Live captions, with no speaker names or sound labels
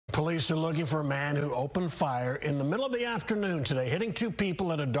Police are looking for a man who opened fire in the middle of the afternoon today, hitting two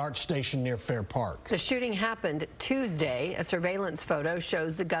people at a DART station near Fair Park. The shooting happened Tuesday. A surveillance photo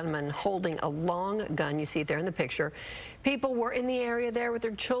shows the gunman holding a long gun. You see it there in the picture. People were in the area there with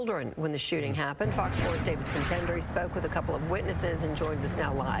their children when the shooting happened. Fox 4's David Santandri spoke with a couple of witnesses and joins us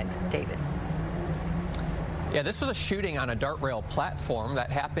now live. David. Yeah, this was a shooting on a DART rail platform that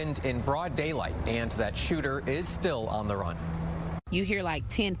happened in broad daylight, and that shooter is still on the run. You hear like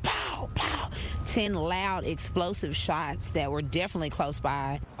 10 pow, pow, 10 loud explosive shots that were definitely close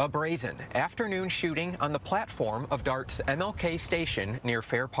by. A brazen afternoon shooting on the platform of DART's MLK station near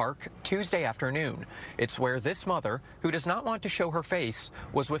Fair Park Tuesday afternoon. It's where this mother, who does not want to show her face,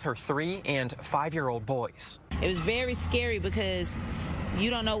 was with her 3- and 5-year-old boys. It was very scary because you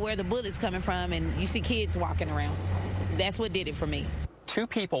don't know where the bullet's coming from and you see kids walking around. That's what did it for me. 2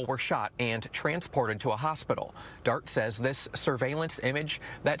 people were shot and transported to a hospital. DART says this surveillance image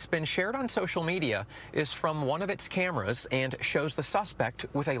that's been shared on social media is from one of its cameras and shows the suspect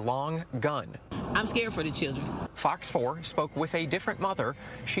with a long gun. I'm scared for the children. Fox 4 spoke with a different mother.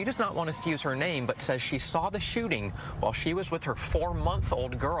 She does not want us to use her name, but says she saw the shooting while she was with her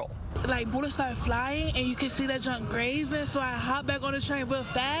 4-month-old girl. Like, bullets started flying and you could see that junk grazing, so I hopped back on the train real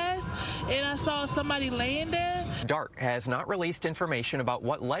fast and I saw somebody laying there. DART has not released information about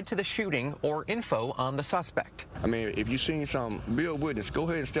what led to the shooting or info on the suspect. I mean, if you've seen some, be a witness. Go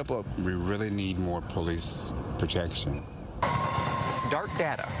ahead and step up. We really need more police protection. DART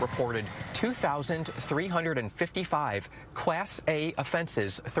data reported 2,355 Class A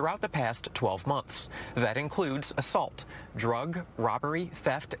offenses throughout the past 12 months. That includes assault, drug, robbery,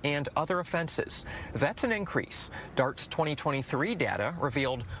 theft, and other offenses. That's an increase. DART's 2023 data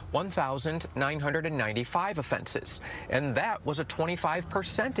revealed 1,995 offenses, and that was a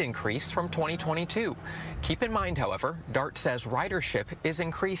 25% increase from 2022. Keep in mind, however, DART says ridership is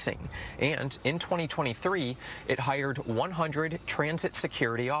increasing, and in 2023, it hired 100 transit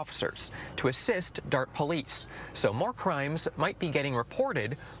security officers to assist DART police. So more crimes might be getting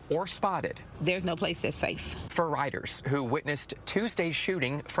reported or spotted. There's no place that's safe. For riders who witnessed Tuesday's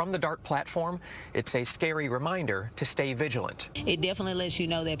shooting from the DART platform, it's a scary reminder to stay vigilant. It definitely lets you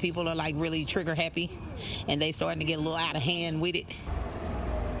know that people are like really trigger happy and they starting to get a little out of hand with it.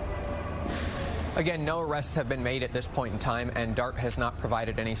 Again, no arrests have been made at this point in time, and DART has not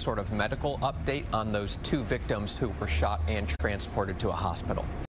provided any sort of medical update on those 2 victims who were shot and transported to a hospital.